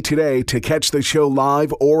TV today to catch the show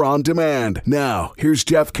live or on demand. Now, here's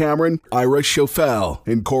Jeff Cameron, Ira Schofel,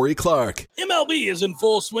 and Corey Clark. MLB is in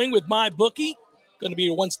full swing with MyBookie. Going to be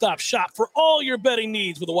your one-stop shop for all your betting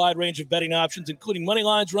needs with a wide range of betting options, including money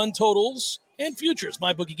lines, run totals, and futures.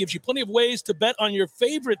 MyBookie gives you plenty of ways to bet on your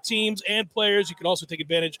favorite teams and players. You can also take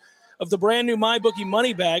advantage of the brand new MyBookie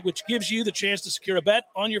Money Bag, which gives you the chance to secure a bet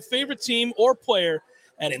on your favorite team or player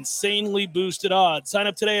at insanely boosted odds. Sign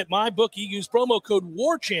up today at MyBookie. Use promo code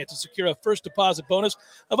WARCHANT to secure a first deposit bonus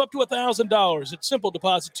of up to $1,000. It's simple.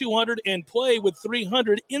 Deposit $200 and play with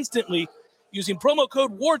 $300 instantly using promo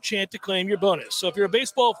code WARCHANT to claim your bonus. So if you're a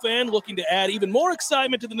baseball fan looking to add even more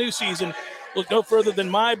excitement to the new season, look no further than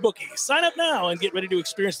MyBookie. Sign up now and get ready to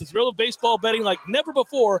experience the thrill of baseball betting like never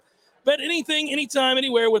before. Bet anything, anytime,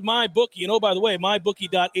 anywhere with MyBookie. And oh, by the way,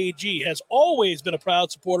 MyBookie.ag has always been a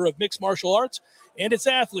proud supporter of mixed martial arts and its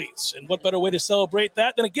athletes. And what better way to celebrate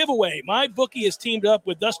that than a giveaway? MyBookie has teamed up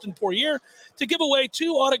with Dustin Poirier to give away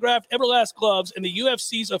 2 autographed Everlast gloves and the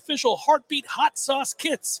UFC's official Heartbeat Hot Sauce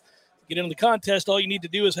kits. To get into the contest, all you need to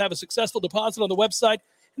do is have a successful deposit on the website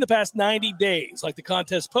in the past 90 days. Like the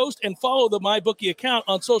contest post and follow the MyBookie account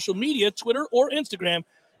on social media, Twitter or Instagram.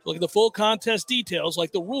 Look at the full contest details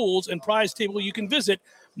like the rules and prize table. You can visit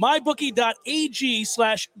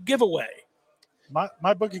mybookie.ag/giveaway.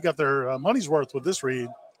 MyBookie got their money's worth with this read.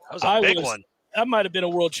 That was a big one. That might have been a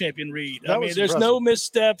world champion read. That I mean, there's impressive. no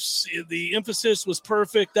missteps. The emphasis was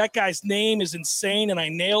perfect. That guy's name is insane, and I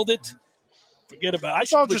nailed it. Forget about it. I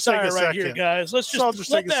should retire right here, guys. Let's just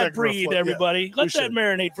let that breathe, everybody. Let that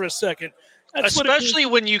marinate for a second. Especially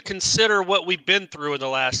when you consider what we've been through in the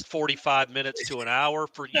last 45 minutes to an hour.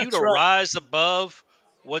 For you to rise above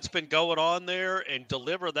what's been going on there and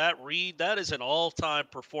deliver that read, that is an all-time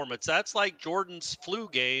performance. That's like Jordan's flu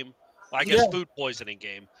game, I guess food poisoning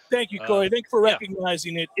game. Thank you, Corey. Thank you for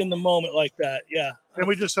recognizing it in the moment like that. Yeah. And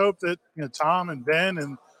we just hope that Tom and Ben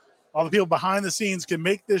and all the people behind the scenes can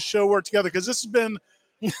make this show work together, because this has been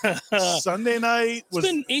Sunday night. It's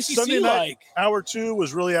been ACC Sunday night, hour 2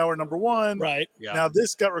 was really hour number 1. Right. Yeah. Now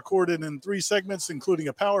this got recorded in 3 segments, including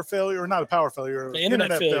a power failure, or not a power failure, an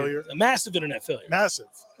internet failure. A massive internet failure. Massive.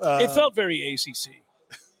 It felt very ACC.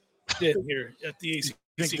 Did here at the ACC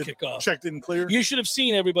kickoff. Checked in clear. You should have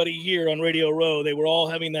seen everybody here on Radio Row. They were all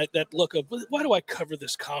having that look of, why do I cover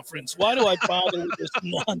this conference? Why do I bother with this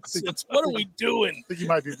nonsense? What are we doing? I think you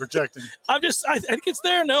might be projecting. I think it's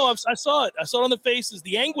there. No, I saw it. I saw it on the faces,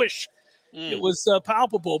 the anguish. It was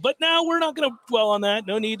palpable. But now we're not going to dwell on that.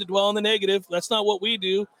 No need to dwell on the negative. That's not what we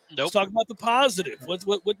do. Nope. Let's talk about the positive.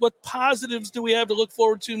 What positives do we have to look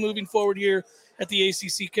forward to moving forward here at the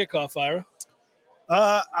ACC kickoff, Ira?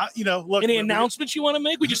 Look. Any announcements you want to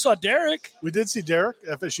make? We just saw Derek. We did see Derek,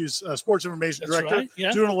 FSU's sports information director, right,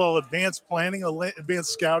 yeah. doing a little advanced planning,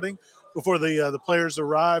 advanced scouting before the players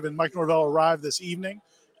arrive. And Mike Norvell arrived this evening,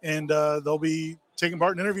 and they'll be taking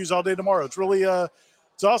part in interviews all day tomorrow. It's really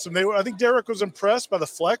it's awesome. I think Derek was impressed by the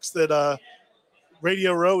flex that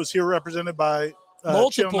Radio Row is here represented by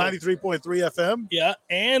channel 93.3 FM. Yeah,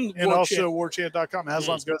 and also warchant.com.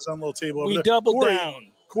 Aslan's got his own little table over there. We doubled down.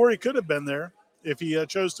 Corey could have been there if he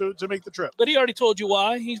chose to make the trip. But he already told you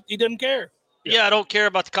why. He doesn't care. Yeah, I don't care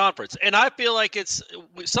about the conference. And I feel like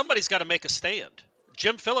somebody's got to make a stand.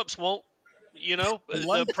 Jim Phillips won't,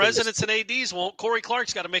 the presidents and ADs won't. Corey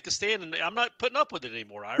Clark's got to make a stand, and I'm not putting up with it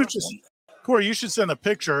anymore, Ira. Corey, you should send a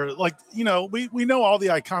picture. Like, we know all the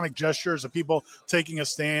iconic gestures of people taking a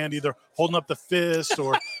stand, either holding up the fist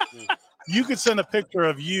or you could send a picture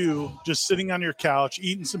of you just sitting on your couch,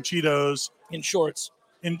 eating some Cheetos. In shorts.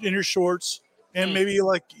 In your shorts. And maybe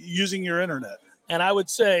like using your internet. And I would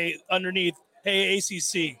say underneath, hey,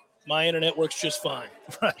 ACC, my internet works just fine.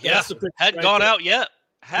 Right. Yeah, hadn't gone out yet.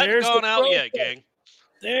 Hadn't gone out yet, gang.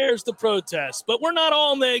 There's the protest. But we're not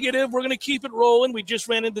all negative. We're going to keep it rolling. We just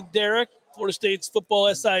ran into Derek, Florida State's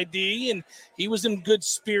football SID, and he was in good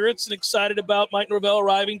spirits and excited about Mike Norvell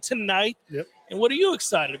arriving tonight. Yep. And what are you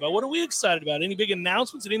excited about? What are we excited about? Any big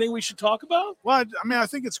announcements? Anything we should talk about? Well, I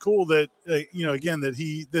think it's cool that, again,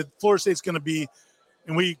 that Florida State's going to be,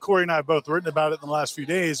 and Corey and I have both written about it in the last few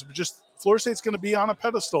days, but just Florida State's going to be on a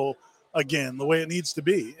pedestal again, the way it needs to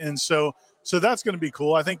be. And so that's going to be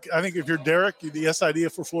cool. I think if you're Derek, the SID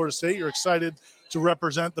for Florida State, you're excited to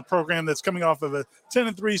represent the program that's coming off of a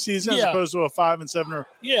 10-3 season as opposed to a 5-7 or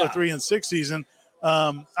 3-6 season.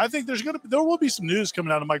 I think there will be some news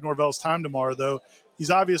coming out of Mike Norvell's time tomorrow, though.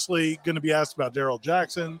 He's obviously going to be asked about Darrell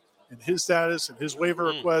Jackson and his status and his waiver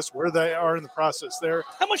request, where they are in the process there.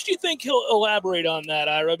 How much do you think he'll elaborate on that,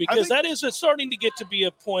 Ira? Because that is starting to get to be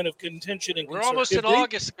a point of contention and concern. We're almost in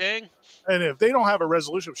August, gang. And if they don't have a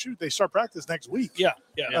resolution, they start practice next week. Yeah.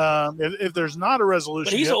 If there's not a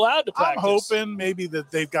resolution, but he's allowed to practice. I'm hoping maybe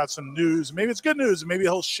that they've got some news. Maybe it's good news, and maybe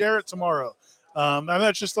he'll share it tomorrow. And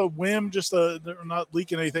that's just a whim, they're not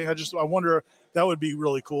leaking anything. I wonder, that would be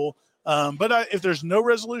really cool. But if there's no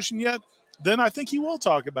resolution yet, then I think he will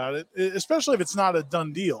talk about it, especially if it's not a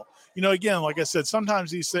done deal. Again, like I said, sometimes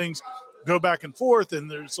these things go back and forth, and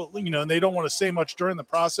there's, and they don't want to say much during the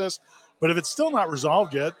process. But if it's still not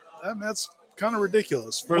resolved yet, that's kind of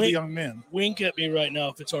ridiculous for the young man. Wink at me right now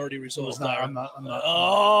if it's already resolved. I'm not.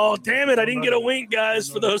 Oh, damn it. I didn't get a wink, guys,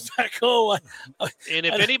 for those back home. And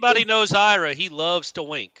if anybody knows Ira, he loves to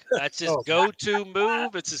wink. That's his go-to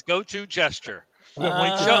move. It's his go-to gesture.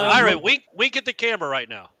 Ira, wink at the camera right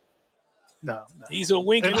now. No. He's a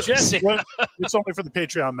winking gesture. It's only for the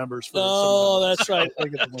Patreon members. That's right.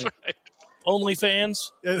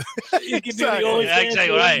 OnlyFans. Yeah. You can do the OnlyFans.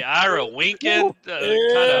 Exactly right. Ira winking, kind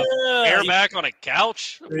of bareback on a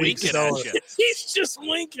couch, winking at you. He's just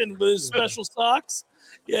winking with his special socks.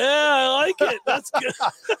 Yeah, I like it. That's good.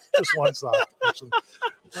 Just one sock, actually.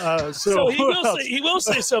 So he will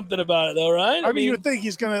say something about it, though, right? I mean, you would think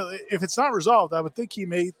he's going to, if it's not resolved, I would think he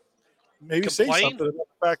may maybe say something about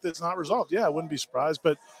the fact that it's not resolved. Yeah, I wouldn't be surprised.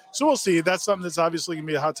 But so we'll see. That's something that's obviously going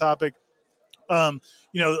to be a hot topic. A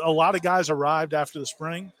lot of guys arrived after the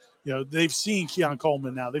spring. They've seen Keon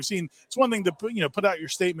Coleman now. They've seen, it's one thing to put out your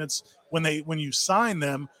statements when you sign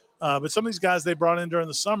them. But some of these guys they brought in during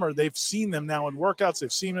the summer, they've seen them now in workouts.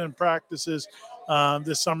 They've seen them in practices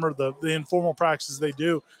this summer, the informal practices they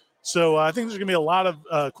do. So I think there's going to be a lot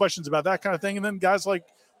of questions about that kind of thing. And then guys that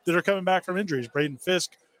are coming back from injuries, Braden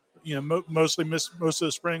Fisk, mostly missed most of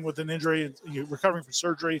the spring with an injury and recovering from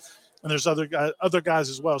surgery. And there's other guys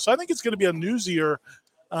as well. So I think it's going to be a newsier,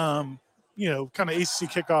 kind of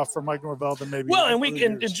ACC kickoff for Mike Norvell than maybe. Well, and we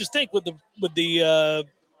can just think with the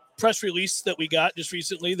press release that we got just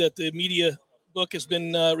recently that the media book has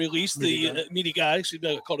been released. Media guide,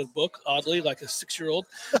 actually called it a book, oddly, like a 6-year-old.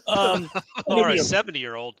 Or a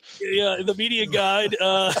 70-year-old. Yeah, the media guide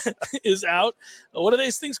is out. What are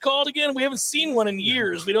these things called again? We haven't seen one in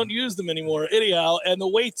years. We don't use them anymore. Anyhow, and the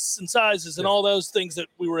weights and sizes and all those things that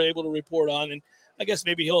we were able to report on. And I guess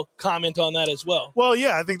maybe he'll comment on that as well. Well,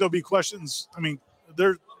 yeah, I think there'll be questions. I mean,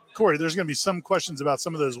 Corey, there's going to be some questions about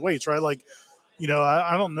some of those weights, right? Like,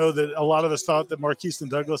 I don't know that a lot of us thought that Marquise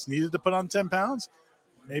Douglas needed to put on 10 pounds.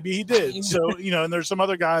 Maybe he did. So, and there's some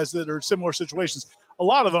other guys that are similar situations. A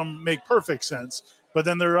lot of them make perfect sense. But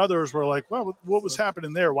then there are others where like, well, what was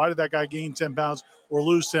happening there? Why did that guy gain 10 pounds or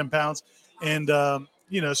lose 10 pounds? And, so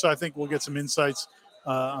I think we'll get some insights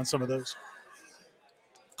on some of those.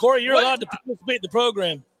 Corey, you're allowed to participate in the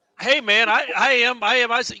program. Hey, man, I am.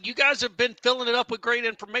 You guys have been filling it up with great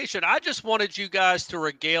information. I just wanted you guys to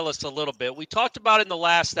regale us a little bit. We talked about it in the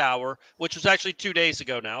last hour, which was actually 2 days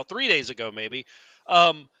ago now, 3 days ago maybe.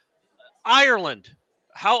 Ireland,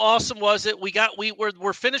 how awesome was it?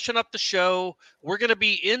 We're finishing up the show. We're going to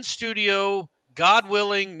be in studio, God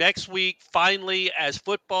willing, next week, finally, as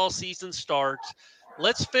football season starts.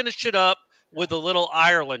 Let's finish it up with a little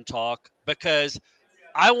Ireland talk because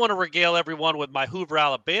I want to regale everyone with my Hoover,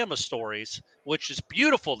 Alabama stories, which is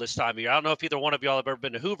beautiful this time of year. I don't know if either one of y'all have ever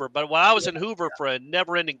been to Hoover, but when I was in Hoover for a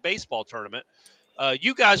never-ending baseball tournament,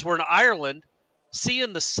 you guys were in Ireland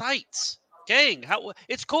seeing the sights. Gang,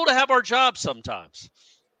 it's cool to have our jobs sometimes.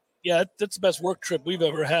 Yeah, that's the best work trip we've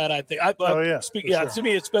ever had, I think. Sure. To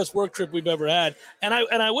me, it's the best work trip we've ever had. And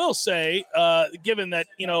I will say, given that,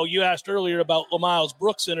 you asked earlier about LaMiles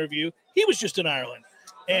Brooks' interview, he was just in Ireland.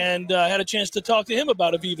 And I had a chance to talk to him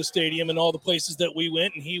about Aviva Stadium and all the places that we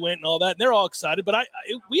went and he went and all that. And they're all excited. But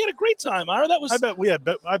we had a great time. Ira, I bet we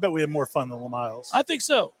had more fun than LaMiles. I think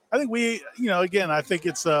so. I think I think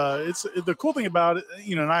it's the cool thing about it,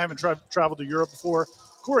 and I haven't traveled to Europe before.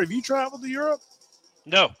 Corey, have you traveled to Europe?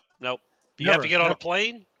 No. Do you have to get on a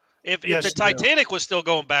plane? If the Titanic was still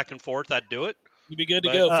going back and forth, I'd do it. You'd be good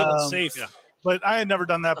to go. Feeling safe. Yeah. But I had never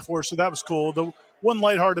done that before, so that was cool. The one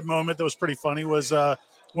lighthearted moment that was pretty funny was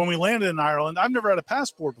when we landed in Ireland. I've never had a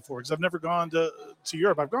passport before because I've never gone to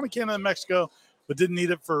Europe. I've gone to Canada and Mexico, but didn't need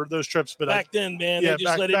it for those trips. But back then, man, they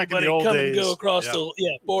just let anybody come and go across the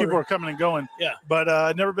border. People were coming and going. Yeah. But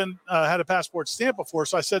I'd never had a passport stamp before.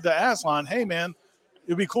 So I said to Aslan, hey, man,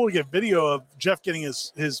 it'd be cool to get video of Jeff getting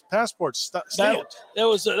his passport stamped. That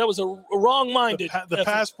was a wrong-minded. The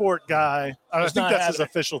passport guy, I think that's his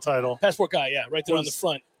official title. Passport guy, yeah, right there on the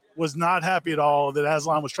front. Was not happy at all that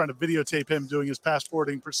Aslan was trying to videotape him doing his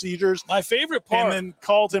passporting procedures. My favorite part. And then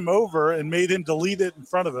called him over and made him delete it in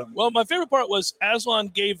front of him. Well, my favorite part was Aslan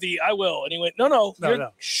gave I will. And he went, no.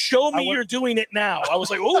 Show me you're doing it now. I was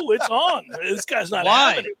like, oh, it's on. This guy's not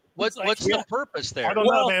having it. What's the purpose there? I don't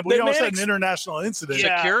know, man. We almost had an international incident.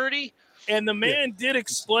 Security? And the man did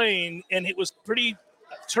explain, and it was pretty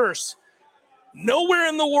terse. Nowhere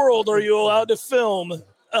in the world are you allowed to film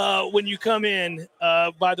when you come in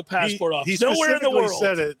by the passport office. He nowhere in the world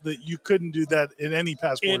said that you couldn't do that in any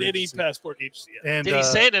passport agency. Yeah. And did he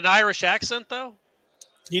say it in an Irish accent, though?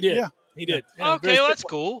 He did. Yeah. He did. Okay, well, that's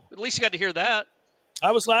cool. At least you got to hear that.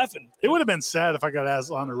 I was laughing. It would have been sad if I got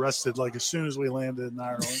Aslan arrested as soon as we landed in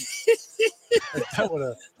Ireland.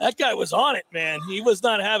 That guy was on it, man. He was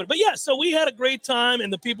not having it. But, yeah, so we had a great time,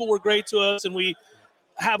 and the people were great to us, and we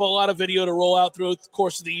have a lot of video to roll out throughout the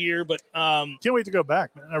course of the year. But can't wait to go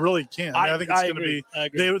back, man. I really can't. I think it's going to be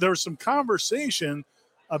 – there was some conversation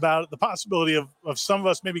about the possibility of some of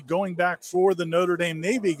us maybe going back for the Notre Dame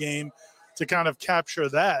Navy game to kind of capture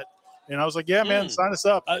that. And I was like, yeah, man, sign us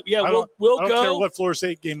up. We'll go. I don't care what Florida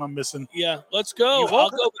State game I'm missing. Yeah, let's go. I'll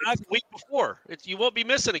go back the week before. You won't be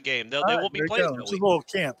missing a game. They won't be playing. It's a little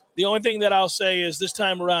camp. The only thing that I'll say is this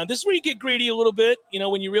time around, this is where you get greedy a little bit.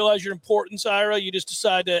 When you realize your importance, Ira, you just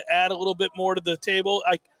decide to add a little bit more to the table.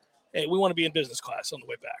 Hey, we want to be in business class on the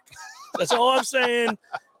way back. That's all I'm saying.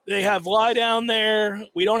 They have lie down there.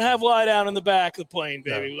 We don't have lie down in the back of the plane,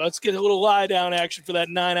 baby. No. Let's get a little lie down action for that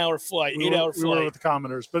 9-hour flight, 8-hour flight. We were with the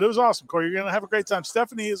Commodores, but it was awesome, Corey. You're going to have a great time.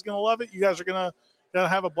 Stephanie is going to love it. You guys are going to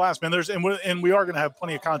have a blast, man. And we are going to have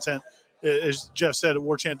plenty of content, as Jeff said, at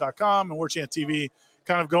warchant.com and Warchant TV,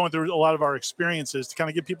 kind of going through a lot of our experiences to kind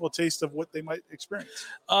of give people a taste of what they might experience.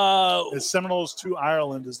 It's Seminoles to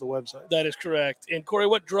Ireland is the website. That is correct. And, Corey,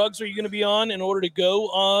 what drugs are you going to be on in order to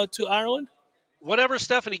go to Ireland? Whatever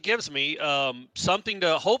Stephanie gives me, something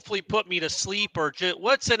to hopefully put me to sleep, or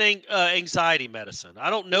what's an anxiety medicine? I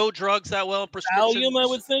don't know drugs that well in prescriptions. Valium, I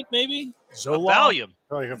would think, maybe. Valium.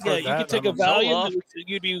 Oh, you could take a Valium.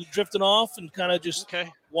 You'd be drifting off and kind of just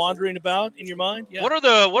wandering about in your mind. Yeah. What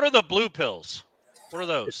are the blue pills? What are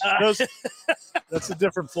those? That's a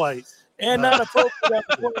different flight. And not appropriate on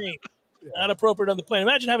the plane. Not appropriate on the plane.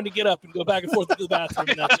 Imagine having to get up and go back and forth to the bathroom.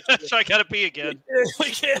 I got to pee again.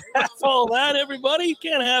 We can't have all that, everybody. You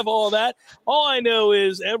can't have all that. All I know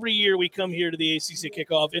is every year we come here to the ACC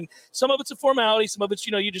kickoff, and some of it's a formality. Some of it's,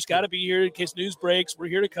 you just got to be here in case news breaks. We're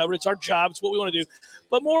here to cover it. It's our job. It's what we want to do.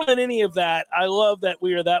 But more than any of that, I love that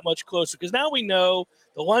we are that much closer because now we know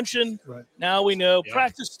the luncheon. Right. Now we know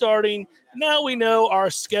practice starting. Now we know our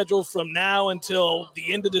schedule from now until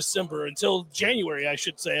the end of December, until January, I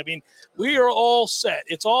should say. I mean, we are all set.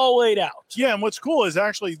 It's all laid out. Yeah, and what's cool is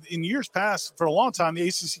actually in years past, for a long time, the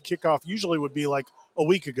ACC kickoff usually would be like a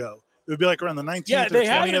week ago. It would be like around the 19th or 20th. Yeah, they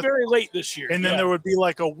had it very late this year. And then there would be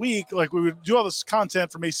like a week, like we would do all this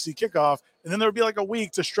content from ACC kickoff, and then there would be like a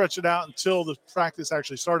week to stretch it out until the practice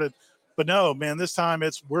actually started. But no, man, this time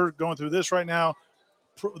we're going through this right now.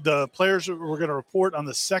 The players we're going to report on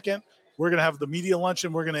the 2nd. We're going to have the media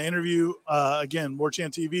luncheon. We're going to interview, again,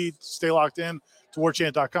 Warchant TV. Stay locked in to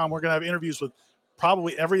warchant.com. We're going to have interviews with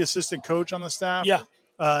probably every assistant coach on the staff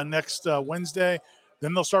next Wednesday.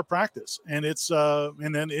 Then they'll start practice. And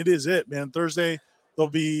and then it is it, man. Thursday,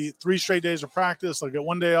 there'll be 3 straight days of practice. They'll get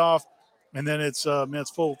 1 day off. And then it's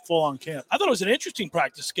full on camp. I thought it was an interesting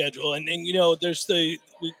practice schedule. And there's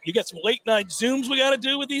you got some late night Zooms we got to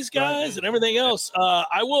do with these guys and everything else.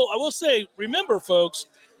 I will say, remember, folks,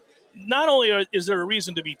 not only is there a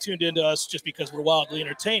reason to be tuned into us just because we're wildly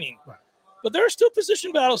entertaining, but there are still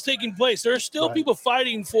position battles taking place. There are still people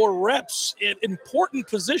fighting for reps in important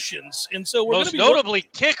positions. And so we're most notably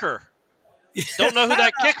kicker. Don't know who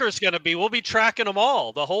that kicker is going to be. We'll be tracking them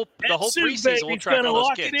all. The whole preseason we'll track all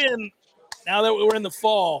those kicks. Now that we're in the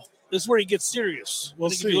fall, this is where he gets serious. We'll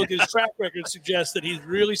see. If you look at his track record, suggests that he's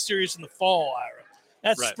really serious in the fall, Ira.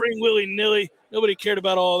 That's spring willy-nilly. Nobody cared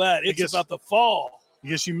about all that. It's about the fall. I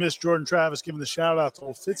guess you missed Jordan Travis giving the shout-out to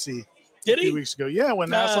old Fitzy a few weeks ago. Yeah, when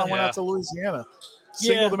Nassau went out to Louisiana.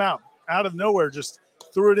 Singled him out of nowhere, just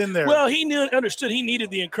threw it in there. Well, he understood he needed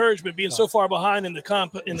the encouragement being so far behind in the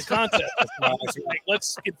contest. Like,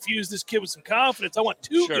 let's infuse this kid with some confidence. I want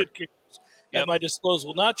 2 good kickers at my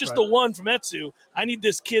disposal, not just the one from Etsu. I need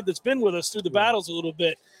this kid that's been with us through the battles a little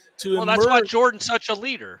bit to emerge. That's why Jordan's such a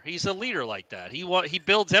leader. He's a leader like that. He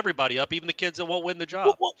builds everybody up, even the kids that won't win the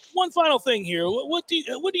job. Well, one final thing here. What do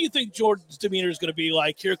you think Jordan's demeanor is going to be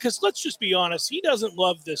like here? Because let's just be honest, he doesn't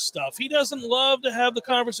love this stuff. He doesn't love to have the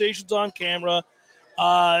conversations on camera.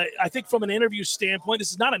 I think from an interview standpoint,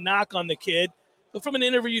 this is not a knock on the kid, but from an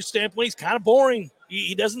interview standpoint, he's kind of boring.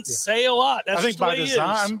 He doesn't say a lot. That's I think by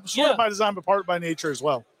design. I'm sort of by design, but part by nature as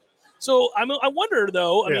well. So I wonder,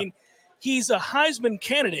 though, I mean, he's a Heisman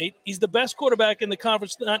candidate. He's the best quarterback in the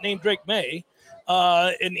conference, not named Drake May.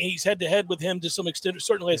 And he's head-to-head with him to some extent,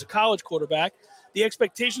 certainly as a college quarterback. The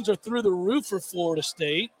expectations are through the roof for Florida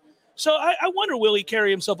State. So I wonder, will he carry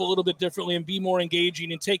himself a little bit differently and be more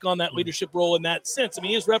engaging and take on that leadership role in that sense? I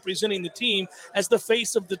mean, he is representing the team as the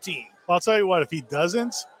face of the team. Well, I'll tell you what, if he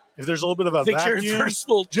doesn't, if there's a little bit of a vacuum,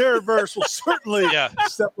 Jared Verse will certainly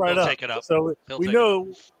step right up. Take it up. So we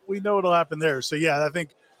know what'll happen there. So, I think,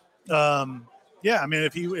 I mean,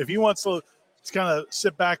 if he wants to kind of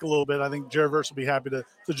sit back a little bit, I think Jared Verse will be happy to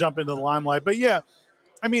jump into the limelight. But,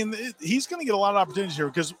 I mean, he's going to get a lot of opportunities here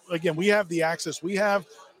because, again, we have the access. We have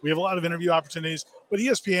a lot of interview opportunities, but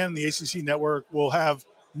ESPN and the ACC network will have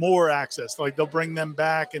more access. Like they'll bring them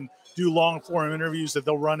back and do long form interviews that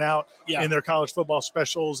they'll run out in their college football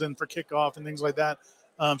specials and for kickoff and things like that.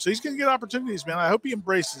 So he's going to get opportunities, man. I hope he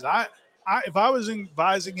embraces. If I was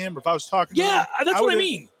advising him, or if I was talking to him, that's what I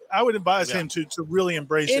mean. I would advise him to really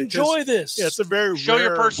embrace it. Enjoy this. Yeah, it's a very show rare,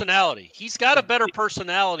 your personality. He's got a better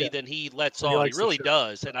personality than he lets on. He really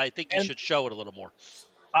does, and I think he should show it a little more.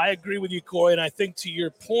 I agree with you, Corey, and I think to your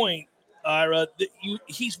point, Ira, that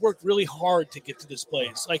he's worked really hard to get to this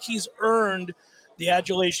place. Like, he's earned the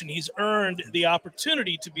adulation. He's earned the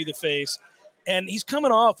opportunity to be the face, and he's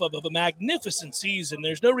coming off of a magnificent season.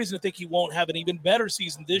 There's no reason to think he won't have an even better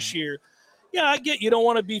season this year. Yeah, I get you don't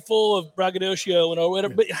want to be full of braggadocio and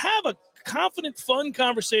whatever, but have a confident, fun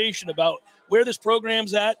conversation about where this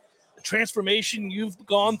program's at, the transformation you've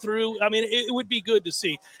gone through. I mean, it would be good to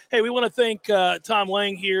see. Hey, we want to thank Tom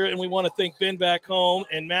Lang here, and we want to thank Ben back home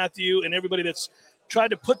and Matthew and everybody that's tried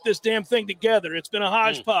to put this damn thing together. It's been a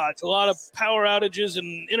hodgepodge, a lot of power outages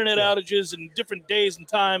and internet outages and different days and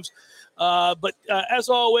times. But as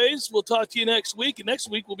always, we'll talk to you next week. And next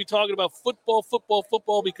week, we'll be talking about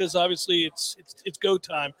football, because obviously it's go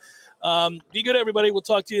time. Be good, everybody. We'll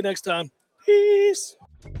talk to you next time. Peace.